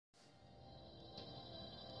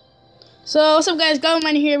So, what's up guys,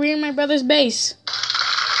 GoWiVa here, we're in my brother's base.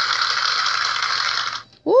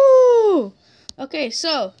 Woo! Okay,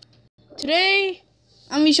 so, today,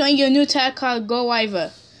 I'm going to be showing you a new attack called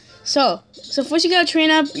GoWiVa. So first you gotta train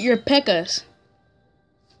up your P.E.K.K.A.s.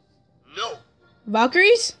 No.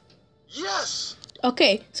 Valkyries? Yes.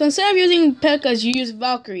 Okay, so instead of using P.E.K.K.A.s, you use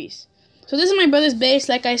Valkyries. So this is my brother's base,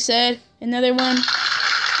 like I said. Another one.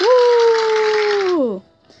 Woo!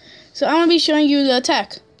 So I'm going to be showing you the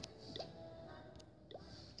attack.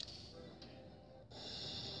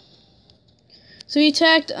 So he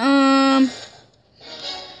attacked, well,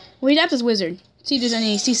 he attacked his wizard. See if there's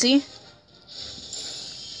any CC.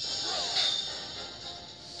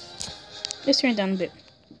 Let's turn it down a bit.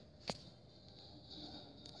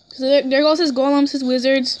 So there goes his golems, his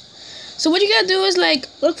wizards. So what you gotta do is, like,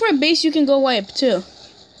 look for a base you can go wipe, too.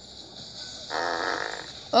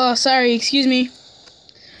 Oh, sorry, excuse me.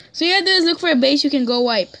 So you gotta do is look for a base you can go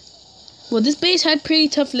wipe. Well, this base had pretty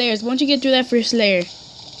tough layers. Why don't you get through that first layer?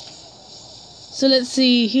 So let's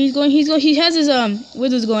see. He has his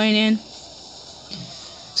wizards going in.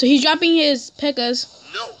 So he's dropping his P.E.K.K.A.s.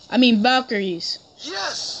 No. I mean Valkyries.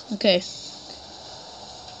 Yes. Okay.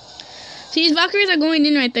 See, his Valkyries are going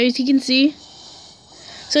in right there, as you can see.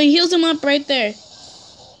 So he heals them up right there.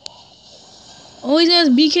 Oh, he has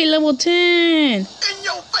BK level 10. In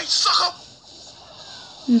your face, sucker.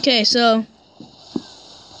 Okay, so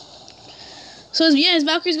his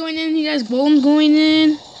Valkyrie's going in. He has golems going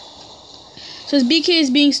in. So his BK is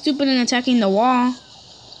being stupid and attacking the wall.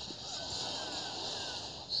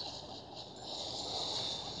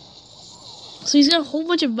 So he's got a whole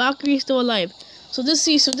bunch of Valkyries still alive. So this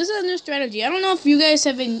is a new strategy. I don't know if you guys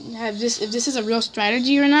if this is a real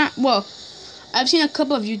strategy or not. Well, I've seen a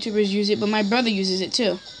couple of YouTubers use it, but my brother uses it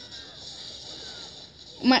too.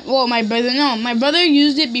 My brother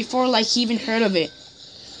used it before, like, he even heard of it.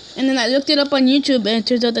 And then I looked it up on YouTube, and it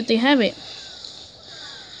turns out that they have it.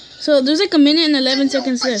 So there's like a minute and 11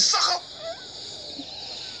 seconds left.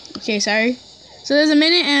 Okay, sorry. So there's a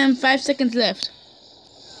minute and 5 seconds left.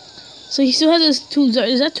 So he still has his two.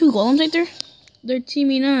 Is that two golems right there? They're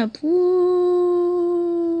teaming up.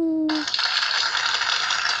 Woo.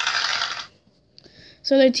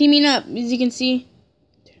 So they're teaming up, as you can see.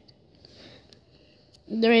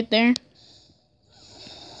 They're right there.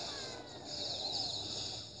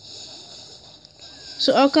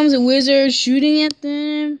 So out comes a wizard shooting at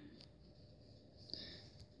them.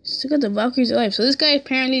 Still got the Valkyries alive. So this guy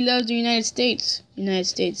apparently loves the United States. I don't know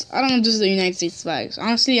if this is the United States flags.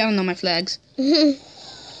 Honestly, I don't know my flags.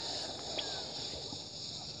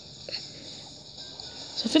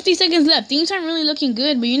 So 50 seconds left. Things aren't really looking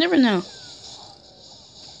good, but you never know.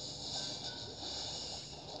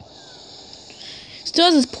 Still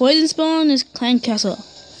has his poison spell in his clan castle.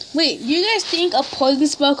 Wait, do you guys think a poison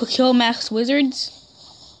spell could kill max wizards?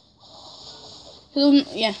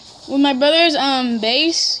 Yeah. With my brother's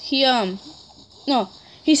base, he sent out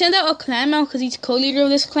a clan mail because he's co-leader of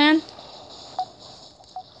this clan.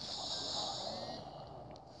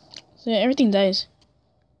 So yeah, everything dies.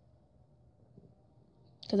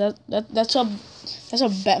 Cause that's how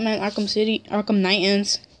Batman Arkham Knight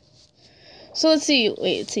ends. So let's see.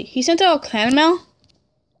 He sent out a clan mail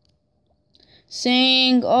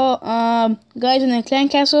saying, guys in the clan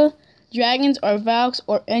castle, dragons or valks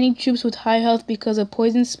or any troops with high health because of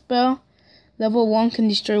poison spell level 1 can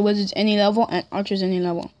destroy wizards any level and archers any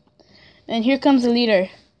level. And here comes the leader.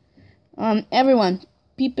 Everyone,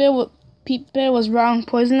 Pipe was wrong.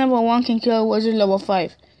 Poison level 1 can kill a wizard level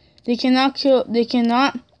 5. They cannot.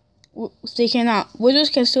 Wizards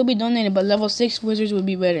can still be donated, but level 6 wizards would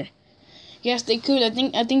be better. Yes, they could. I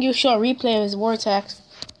think you show a replay of his war attacks.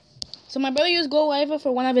 So my brother used GoWiVa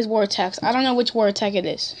for one of his war attacks. I don't know which war attack it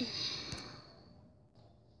is.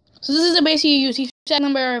 So this is the base he used. He attacked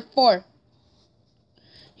number 4.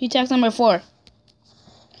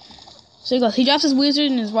 So he goes. He drops his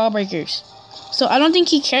wizard and his wall breakers. So I don't think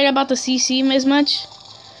he cared about the CC as much.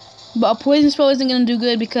 But a poison spell isn't gonna do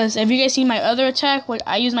good because if you guys see my other attack, where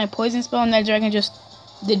I used my poison spell and that dragon just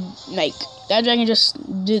didn't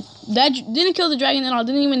kill the dragon at all.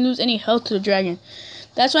 Didn't even lose any health to the dragon.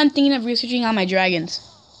 That's why I'm thinking of researching on my dragons.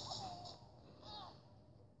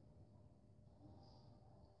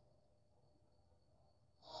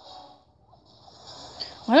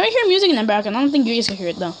 Why do I hear music in the background? I don't think you guys can hear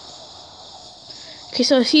it though. Okay,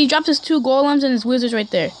 so he drops his two golems and his wizards right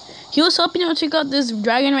there. He was hoping to check out this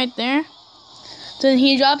dragon right there. Then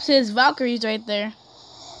he drops his Valkyries right there.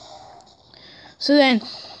 So then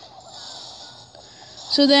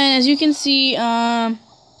as you can see, wait,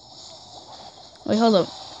 hold up.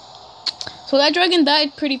 So that dragon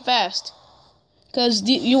died pretty fast. Cause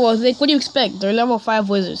like, what do you expect? They're level 5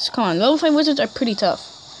 wizards. Come on, level 5 wizards are pretty tough.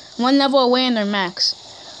 One level away and they're max.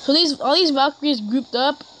 So all these Valkyries grouped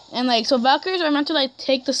up, and like, so Valkyries are meant to like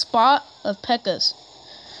take the spot of P.E.K.K.A.s.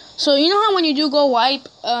 So you know how when you do go wipe,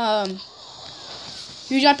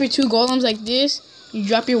 you drop your 2 golems like this, you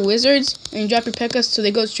drop your wizards, and you drop your P.E.K.K.A.s so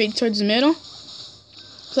they go straight towards the middle.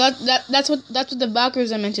 So that's what the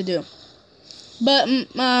Valkyries are meant to do. But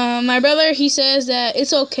my brother, he says that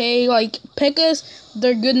it's okay. Like, P.E.K.K.A.s,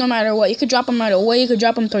 they're good no matter what. You could drop them right away. You could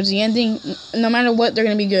drop them towards the ending. No matter what, they're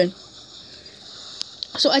going to be good.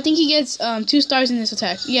 So I think he gets 2 stars in this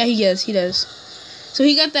attack. Yeah, he does. He does. So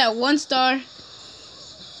he got that 1 star.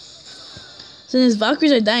 So his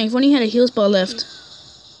Valkyries are dying. If only he had a heal spell left.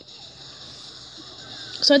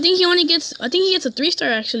 So I think he gets a 3 star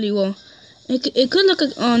actually. Well, it could look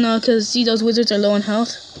like, oh no, because see, those wizards are low on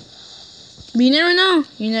health. But you never know.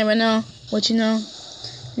 You never know what you know.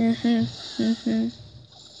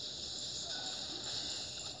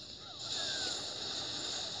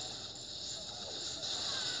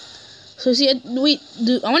 So see, I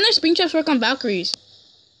wonder if spring traps work on Valkyries.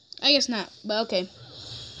 I guess not, but okay.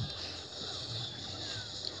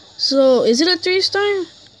 So is it a 3 star?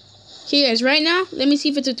 Okay, guys, right now, let me see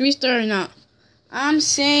if it's a 3 star or not. I'm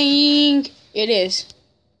saying it is.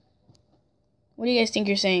 What do you guys think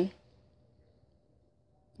you're saying?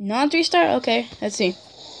 Not 3 star? Okay, let's see.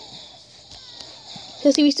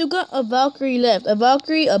 Let's see, we still got a Valkyrie left. A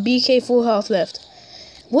Valkyrie, a BK full health left.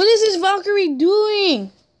 What is this Valkyrie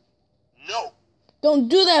doing? No. Don't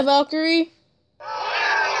do that, Valkyrie.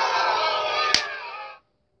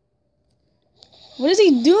 What is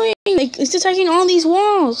he doing? Like, it's attacking all these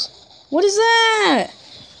walls. What is that?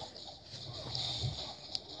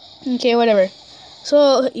 Okay, whatever.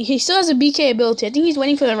 So, he still has a BK ability. I think he's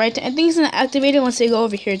waiting for the right time. I think he's going to activate it once they go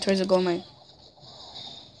over here towards the gold mine.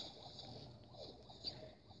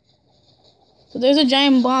 So, there's a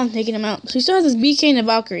giant bomb taking him out. So, he still has his BK and a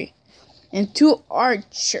Valkyrie. And 2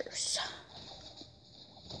 archers.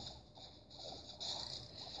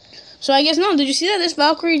 So, I guess, no. Did you see that? This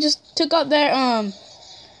Valkyrie just took out that,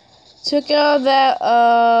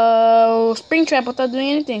 spring trap without doing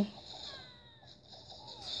anything.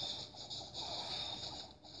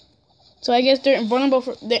 So I guess they're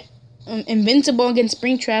they're invincible against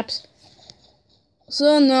spring traps.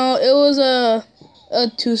 So no, it was a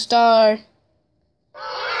 2 star.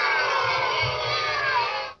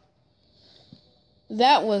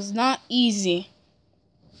 That was not easy.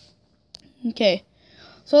 Okay.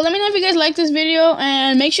 So let me know if you guys like this video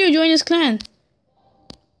and make sure you join this clan.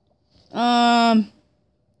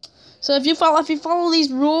 So if you follow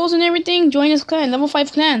these rules and everything, join this clan, level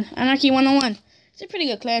 5 clan, Anarchy 101. It's a pretty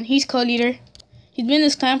good clan. He's co-leader. He's been in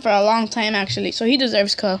this clan for a long time actually, so he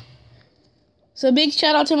deserves co. So big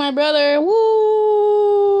shout out to my brother.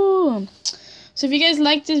 Woo! So if you guys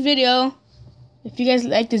like this video,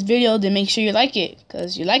 then make sure you like it,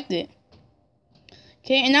 because you liked it.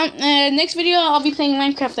 Okay, and now next video I'll be playing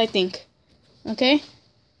Minecraft, I think. Okay?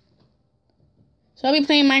 So I'll be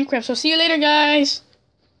playing Minecraft. So see you later, guys.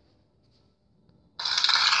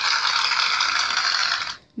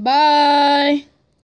 Bye.